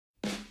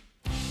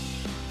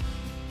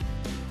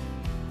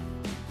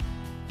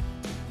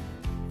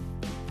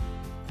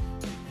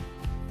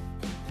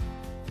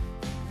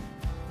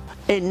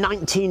In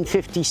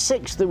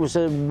 1956, there was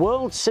a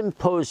World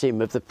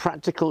Symposium of the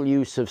Practical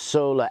Use of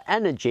Solar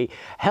Energy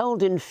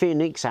held in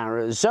Phoenix,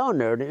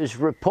 Arizona, and it was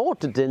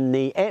reported in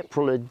the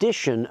April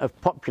edition of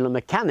Popular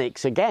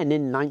Mechanics, again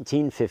in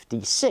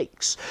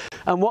 1956.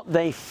 And what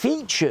they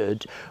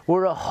featured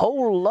were a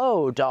whole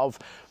load of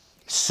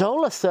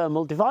solar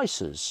thermal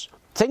devices.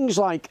 Things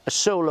like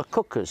solar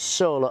cookers,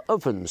 solar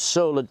ovens,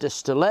 solar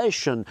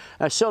distillation.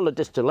 Solar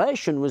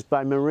distillation was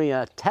by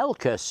Maria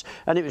Telkes,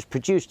 and it was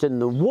produced in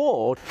the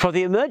war for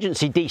the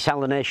emergency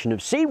desalination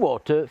of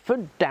seawater for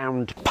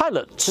downed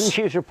pilots, and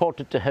she was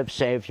reported to have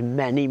saved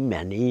many,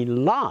 many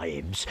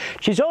lives.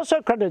 She's also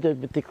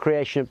credited with the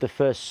creation of the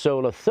first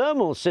solar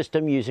thermal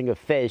system using a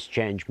phase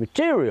change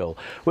material,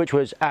 which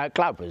was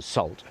Glauber's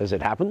salt, as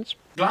it happens.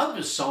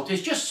 Glauber's salt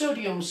is just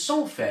sodium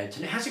sulfate,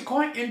 and it has a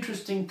quite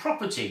interesting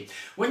property.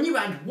 When you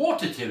add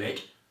water to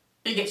it,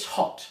 it gets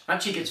hot.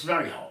 Actually, it gets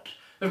very hot.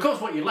 Of course,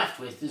 what you're left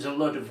with is a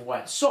load of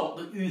wet salt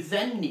that you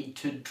then need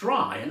to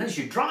dry, and as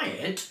you dry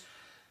it,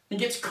 it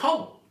gets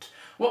cold.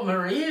 What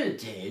Maria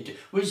did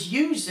was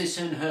use this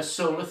in her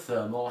solar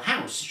thermal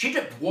house. She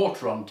dipped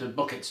water onto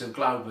buckets of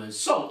Glauber's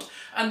salt,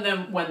 and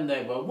then when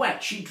they were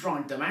wet, she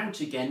dried them out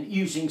again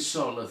using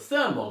solar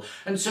thermal.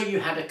 And so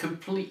you had a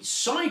complete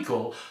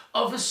cycle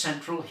of a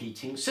central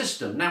heating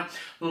system. Now,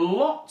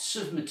 lots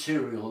of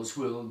materials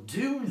will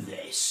do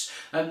this,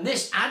 and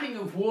this adding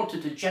of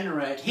water to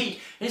generate heat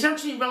is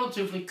actually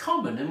relatively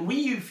common, and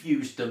we've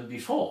used them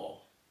before.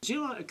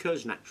 Zeolite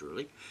occurs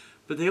naturally,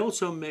 but they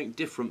also make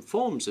different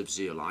forms of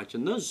zeolite,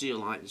 and those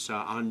zeolites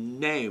are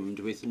named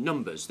with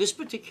numbers. This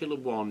particular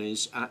one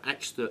is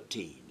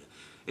X13.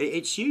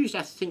 It's used,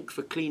 I think,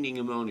 for cleaning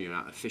ammonia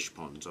out of fish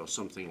ponds or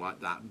something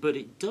like that, but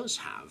it does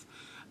have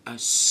a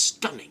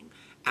stunning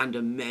and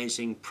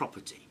amazing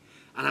property.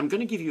 And I'm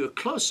going to give you a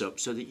close-up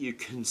so that you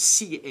can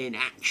see it in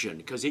action,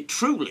 because it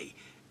truly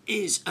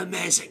is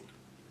amazing.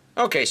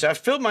 Okay, so I've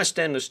filled my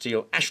stainless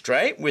steel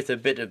ashtray with a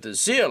bit of the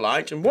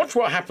zeolite, and watch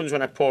what happens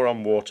when I pour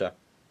on water.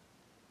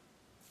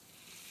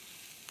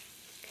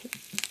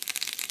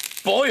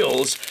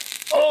 Boils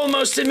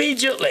almost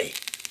immediately.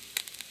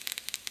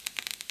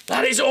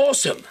 That is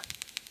awesome.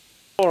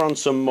 Pour on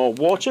some more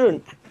water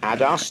and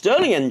add our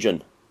Stirling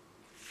engine.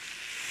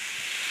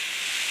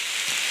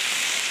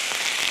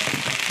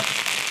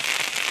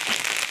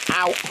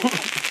 Ow.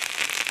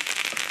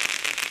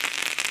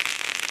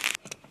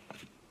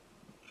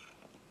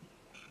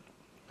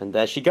 And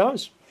there she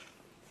goes.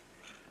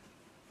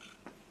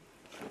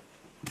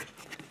 Look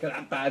at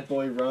that bad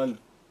boy run.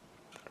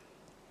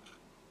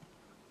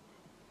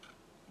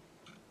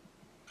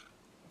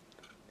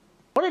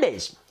 What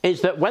it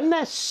is that when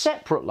they're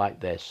separate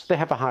like this, they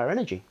have a higher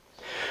energy.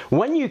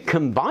 When you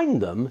combine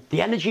them,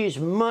 the energy is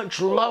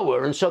much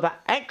lower, and so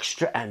that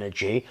extra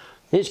energy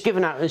is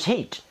given out as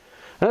heat.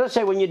 And as I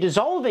say, when you're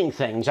dissolving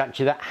things,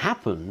 actually that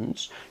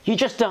happens, you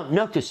just don't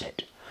notice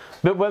it.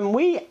 But when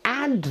we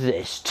add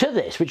this to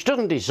this, which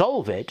doesn't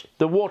dissolve it,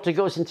 the water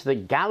goes into the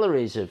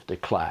galleries of the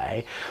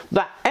clay,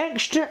 that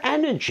extra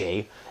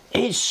energy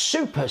is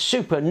super,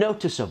 super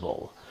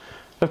noticeable.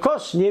 Of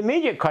course, the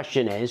immediate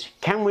question is,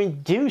 can we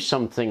do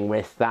something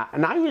with that?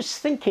 And I was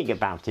thinking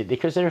about it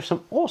because there are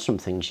some awesome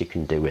things you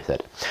can do with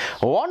it.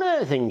 One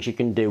of the things you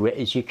can do with it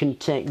is you can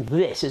take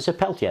this as a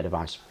Peltier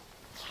device.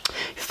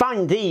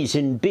 Find these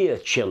in beer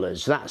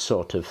chillers, that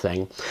sort of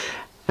thing.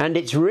 And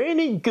it's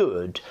really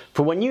good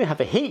for when you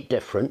have a heat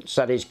difference,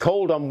 that is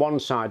cold on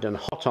one side and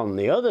hot on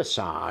the other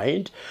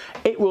side,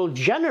 it will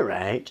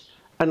generate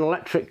an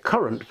electric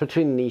current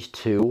between these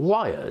two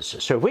wires.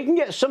 So if we can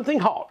get something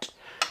hot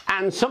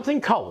and something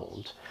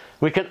cold,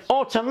 we can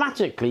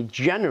automatically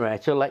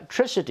generate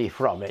electricity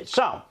from it.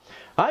 So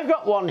I've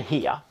got one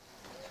here,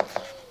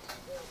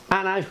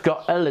 and I've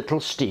got a little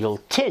steel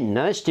tin.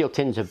 Now this steel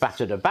tins are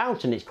battered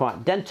about and it's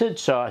quite dented,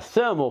 so a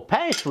thermal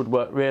paste would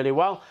work really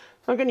well.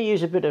 I'm going to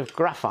use a bit of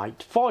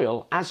graphite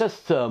foil as a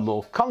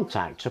thermal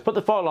contact. So put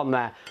the foil on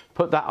there,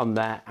 put that on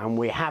there, and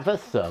we have a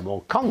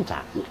thermal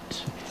contact.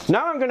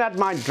 Now I'm going to add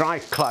my dry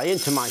clay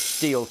into my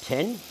steel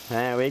tin.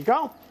 There we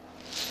go.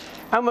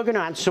 And we're going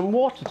to add some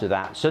water to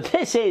that. So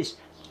this is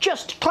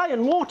just clay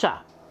and water.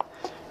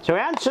 So we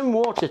add some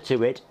water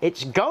to it,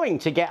 it's going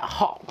to get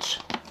hot.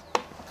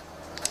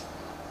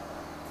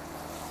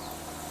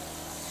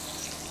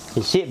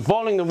 You see it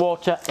boiling the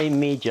water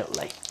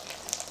immediately.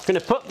 I'm going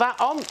to put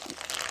that on,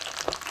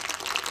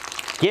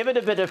 give it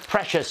a bit of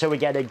pressure so we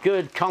get a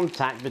good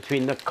contact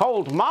between the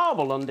cold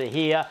marble under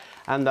here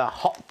and the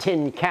hot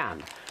tin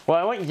can. What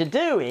I want you to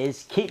do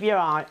is keep your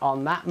eye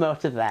on that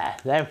motor there.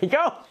 There we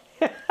go.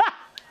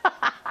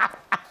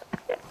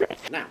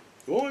 Now,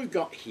 what we've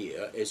got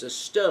here is a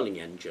Stirling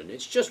engine.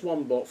 It's just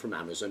one bought from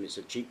Amazon. It's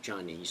a cheap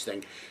Chinese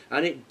thing,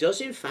 and it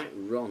does in fact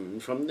run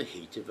from the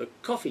heat of a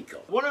coffee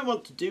cup. What I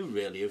want to do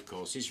really, of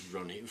course, is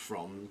run it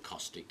from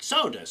caustic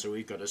soda. So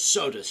we've got a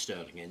soda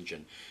Stirling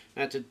engine.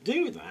 Now to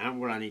do that,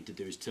 what I need to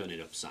do is turn it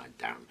upside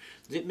down.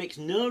 It makes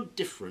no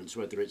difference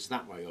whether it's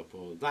that way up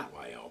or that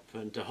way up.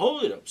 And to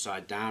hold it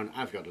upside down,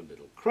 I've got a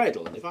little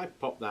cradle. And if I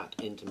pop that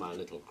into my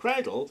little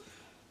cradle,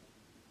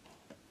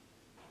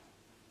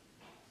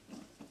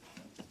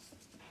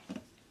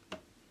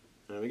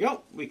 There we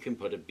go. We can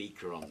put a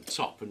beaker on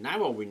top, and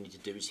now all we need to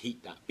do is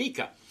heat that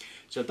beaker.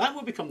 So that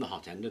will become the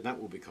hot end and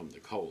that will become the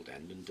cold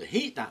end, and to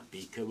heat that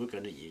beaker we're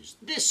going to use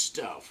this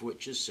stuff,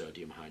 which is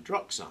sodium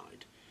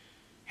hydroxide.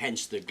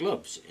 Hence the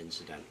gloves,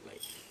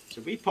 incidentally.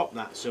 So we pop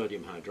that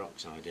sodium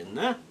hydroxide in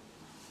there.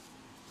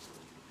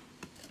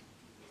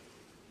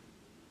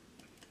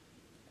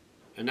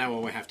 And now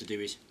all we have to do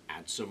is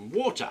add some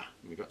water.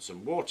 We've got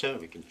some water,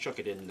 we can chuck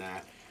it in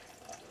there.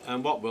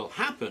 And what will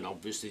happen,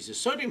 obviously, is the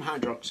sodium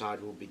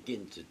hydroxide will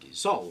begin to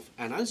dissolve,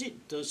 and as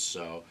it does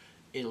so,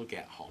 it'll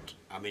get hot.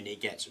 I mean,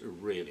 it gets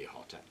really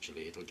hot,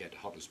 actually. It'll get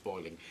hot as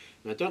boiling.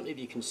 And I don't know if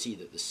you can see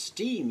that the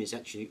steam is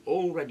actually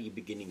already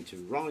beginning to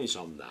rise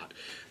on that,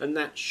 and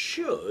that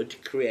should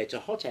create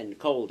a hot end,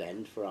 cold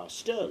end for our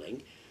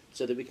stirling,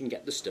 so that we can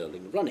get the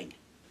stirling running.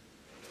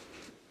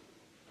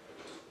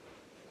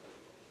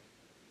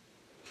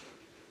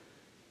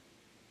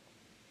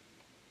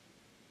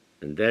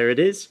 And there it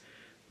is,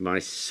 my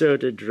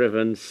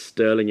soda-driven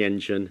Stirling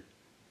engine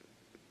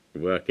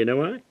working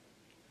away.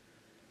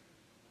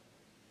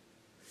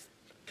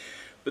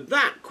 But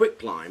that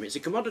quicklime is a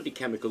commodity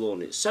chemical all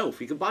in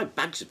itself. You can buy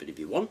bags of it if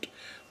you want,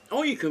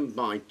 or you can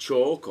buy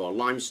chalk or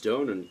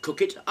limestone and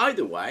cook it.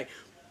 Either way,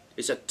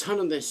 there's a ton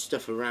of this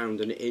stuff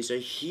around, and it is a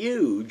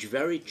huge,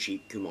 very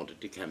cheap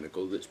commodity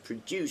chemical that's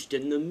produced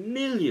in the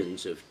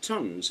millions of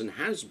tons and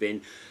has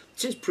been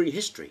since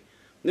prehistory.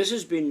 This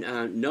has been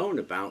known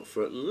about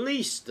for at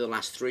least the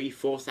last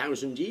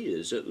 3,000–4,000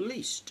 years, at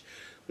least.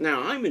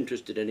 Now, I'm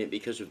interested in it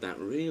because of that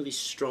really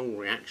strong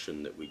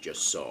reaction that we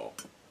just saw.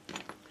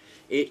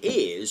 It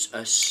is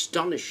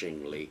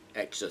astonishingly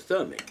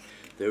exothermic.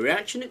 The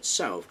reaction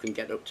itself can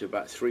get up to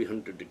about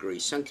 300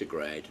 degrees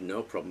centigrade,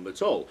 no problem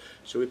at all.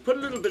 So we put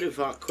a little bit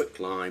of our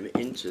quicklime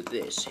into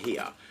this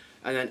here,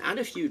 and then add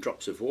a few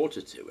drops of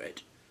water to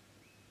it,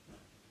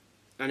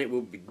 and it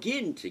will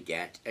begin to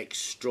get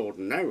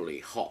extraordinarily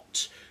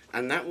hot,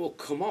 and that will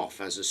come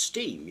off as a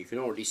steam. You can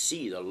already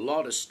see a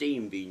lot of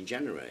steam being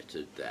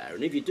generated there,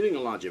 and if you're doing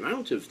a large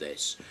amount of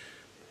this,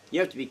 you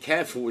have to be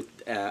careful with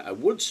a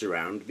wood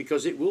surround,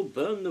 because it will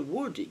burn the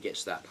wood. It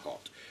gets that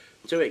hot.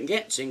 So it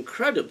gets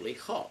incredibly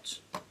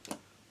hot.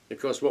 Of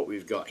course, what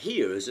we've got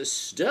here is a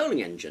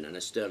Stirling engine, and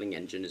a Stirling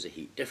engine is a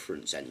heat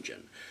difference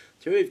engine.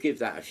 So we give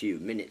that a few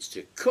minutes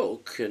to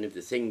cook, and if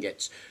the thing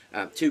gets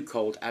too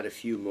cold, add a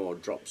few more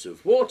drops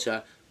of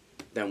water,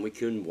 then we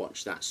can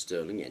watch that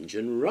Stirling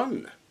engine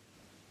run.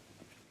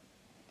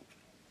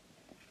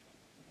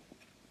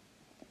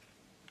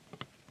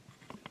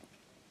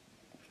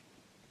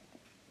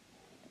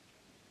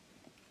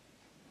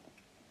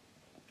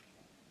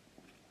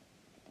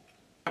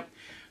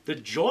 The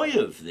joy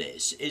of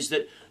this is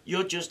that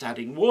you're just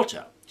adding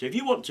water. So if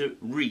you want to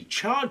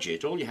recharge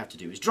it, all you have to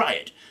do is dry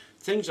it.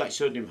 Things like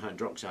sodium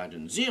hydroxide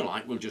and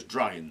zeolite will just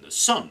dry in the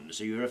sun,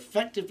 so you're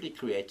effectively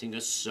creating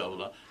a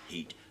solar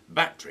heat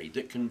battery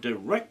that can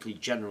directly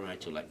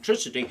generate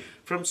electricity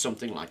from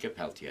something like a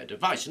Peltier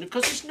device. And of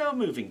course there's no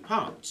moving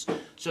parts,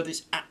 so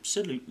there's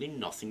absolutely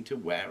nothing to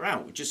wear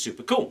out, which is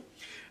super cool.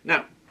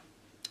 Now,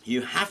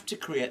 you have to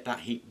create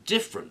that heat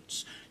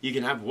difference. You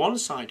can have one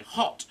side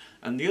hot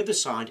and the other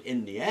side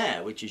in the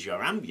air, which is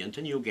your ambient,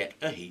 and you'll get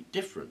a heat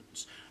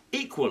difference.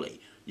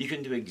 Equally, you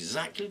can do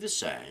exactly the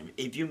same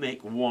if you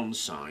make one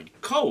side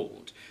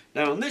cold.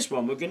 Now on this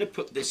one, we're going to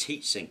put this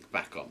heatsink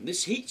back on.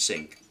 This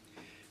heatsink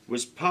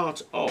was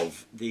part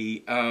of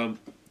the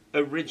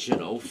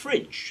original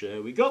fridge.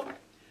 There we go.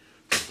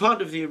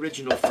 Part of the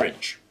original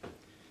fridge.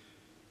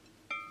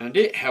 And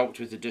it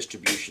helped with the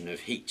distribution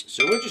of heat.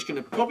 So we're just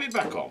going to pop it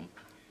back on,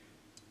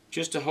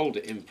 just to hold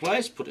it in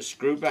place, put a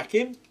screw back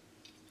in,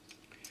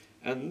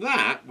 and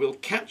that will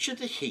capture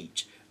the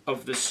heat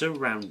of the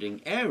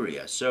surrounding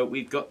area. So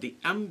we've got the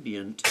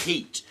ambient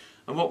heat,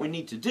 and what we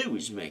need to do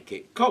is make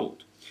it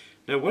cold.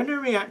 Now when a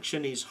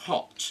reaction is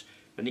hot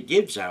and it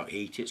gives out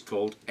heat, it's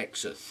called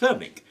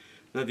exothermic.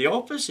 Now the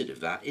opposite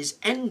of that is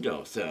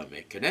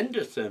endothermic. An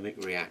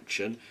endothermic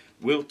reaction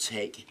will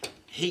take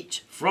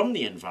heat from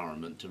the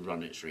environment to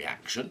run its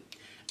reaction,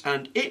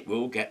 and it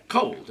will get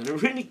cold. And a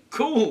really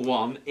cool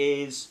one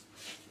is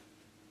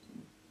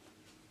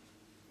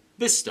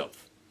this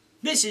stuff.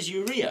 This is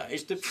urea.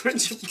 It's the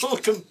principal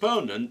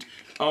component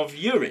of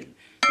urine.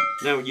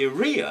 Now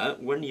urea,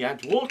 when you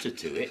add water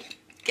to it,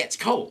 gets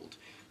cold.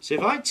 So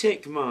if I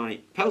take my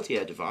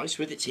Peltier device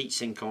with its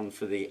heatsink on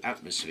for the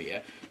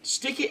atmosphere,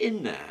 stick it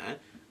in there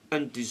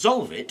and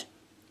dissolve it,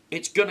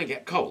 it's going to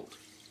get cold.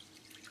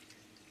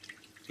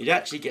 It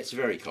actually gets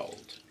very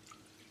cold.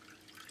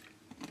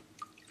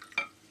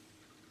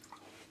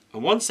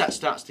 And once that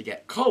starts to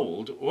get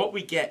cold, what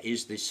we get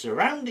is the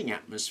surrounding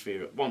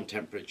atmosphere at one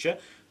temperature,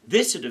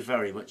 this at a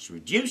very much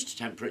reduced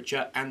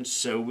temperature, and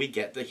so we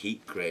get the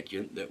heat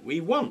gradient that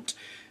we want.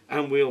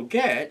 And we'll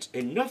get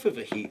enough of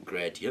a heat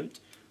gradient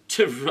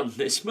to run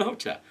this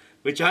motor,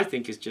 which I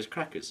think is just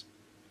crackers.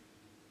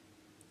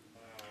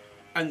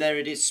 And there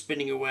it is,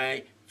 spinning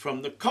away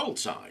from the cold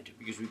side,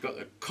 because we've got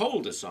the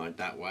colder side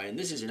that way, and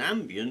this is an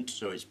ambient,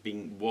 so it's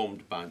being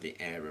warmed by the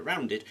air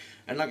around it.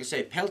 And like I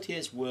say,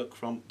 Peltier's work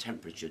from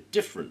temperature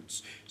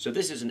difference. So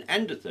this is an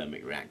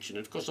endothermic reaction,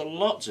 and of course there are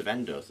lots of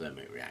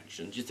endothermic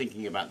reactions. You're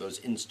thinking about those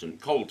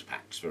instant cold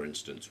packs, for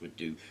instance, would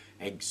do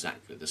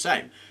exactly the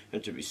same.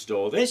 And to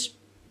restore this,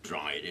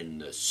 dry it in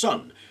the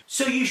sun.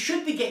 So you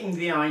should be getting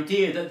the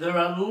idea that there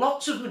are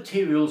lots of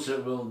materials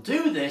that will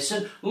do this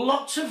and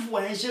lots of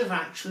ways of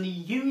actually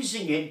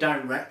using it.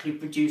 Directly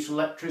produce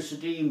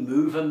electricity,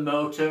 move a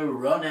motor,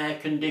 run air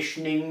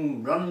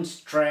conditioning, run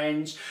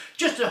trains,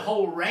 just a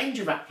whole range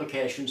of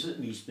applications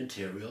that these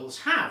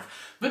materials have.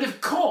 But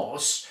of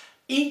course,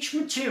 each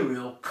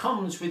material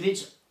comes with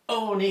its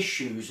own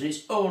issues and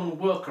its own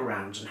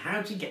workarounds and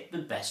how to get the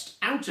best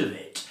out of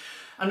it.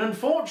 And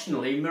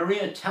unfortunately,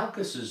 Maria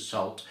Telkas's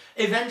salt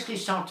eventually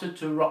started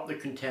to rot the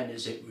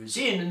containers it was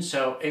in, and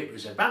so it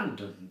was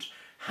abandoned.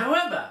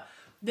 However,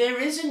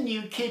 there is a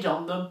new kid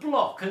on the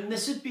block, and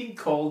this has been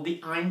called the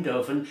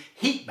Eindhoven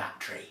heat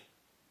battery.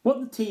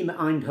 What the team at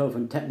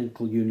Eindhoven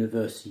Technical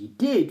University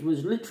did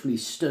was literally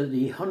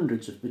study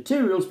hundreds of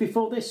materials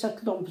before they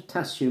settled on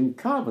potassium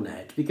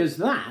carbonate, because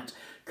that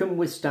can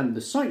withstand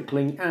the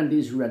cycling and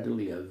is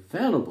readily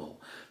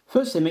available.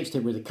 First they mixed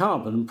it with a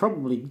carbon and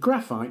probably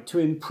graphite to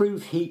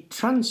improve heat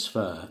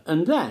transfer,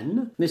 and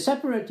then they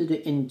separated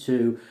it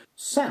into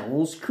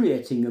cells,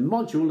 creating a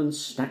module, and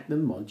stacked the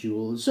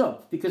modules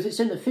up. Because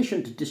it's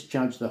inefficient to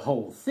discharge the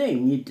whole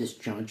thing, you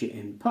discharge it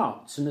in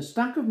parts, and a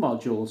stack of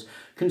modules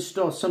can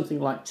store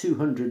something like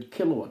 200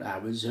 kilowatt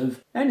hours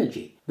of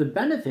energy. The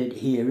benefit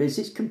here is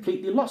it's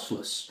completely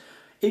lossless.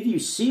 If you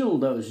seal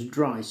those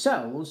dry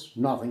cells,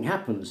 nothing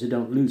happens. They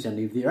don't lose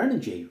any of their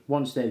energy.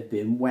 Once they've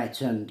been wet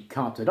and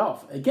carted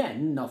off,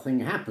 again,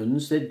 nothing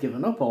happens. They've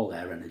given up all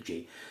their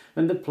energy.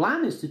 And the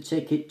plan is to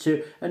take it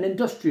to an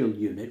industrial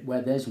unit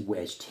where there's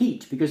waste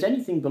heat, because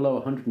anything below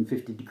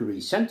 150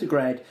 degrees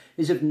centigrade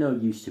is of no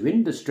use to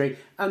industry,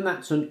 and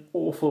that's an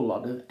awful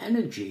lot of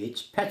energy.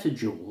 It's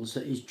petajoules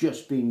that is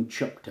just being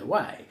chucked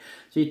away.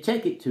 So you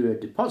take it to a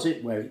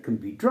deposit where it can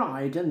be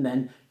dried and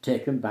then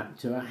taken back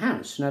to a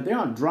house. Now, they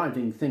are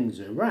driving things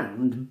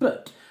around,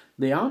 but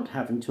they aren't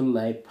having to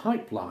lay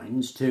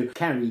pipelines to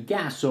carry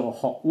gas or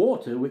hot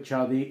water, which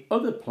are the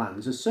other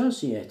plans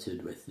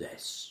associated with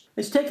this.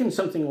 It's taken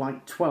something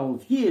like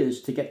 12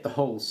 years to get the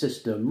whole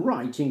system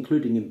right,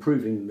 including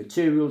improving the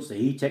materials, the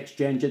heat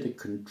exchanger, the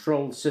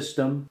control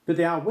system. But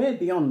they are way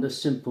beyond a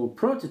simple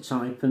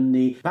prototype, and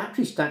the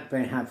battery stack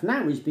they have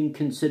now is being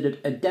considered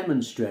a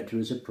demonstrator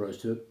as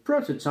opposed to a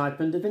prototype,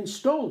 and they've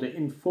installed it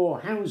in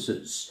 4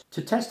 houses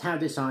to test how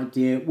this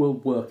idea will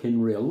work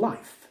in real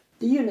life.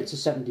 The units are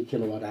 70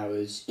 kilowatt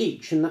hours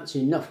each, and that's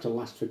enough to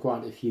last for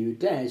quite a few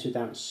days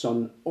without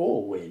sun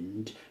or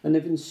wind, and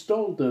they've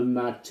installed them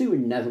 2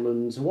 in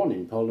Netherlands, 1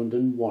 in Poland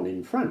and 1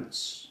 in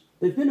France.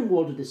 They've been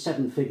awarded a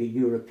 7-figure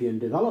European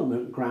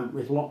development grant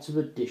with lots of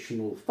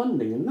additional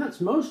funding, and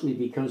that's mostly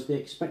because they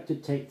expect to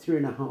take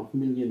 3.5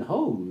 million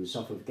homes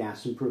off of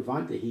gas and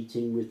provide the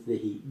heating with the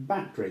heat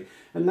battery.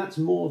 And that's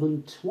more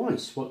than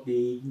twice what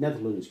the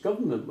Netherlands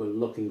government were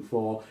looking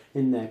for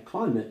in their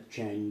climate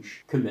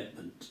change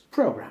commitment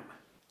programme.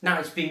 Now,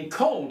 it's been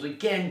called a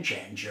game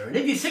changer, and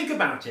if you think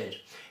about it,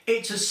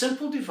 it's a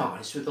simple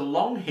device with a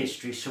long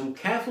history, some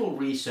careful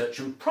research,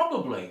 and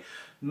probably,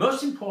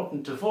 most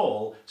important of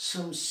all,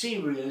 some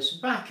serious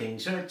backing.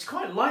 So it's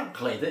quite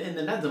likely that in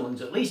the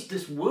Netherlands, at least,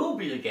 this will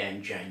be a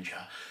game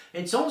changer.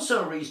 It's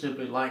also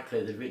reasonably likely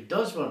that if it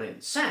does what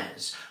it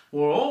says,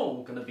 we're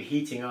all going to be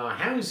heating our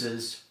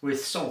houses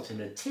with salt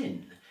in a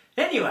tin.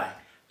 Anyway,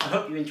 I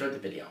hope you enjoyed the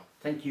video.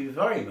 Thank you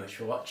very much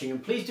for watching,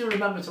 and please do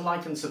remember to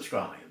like and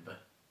subscribe.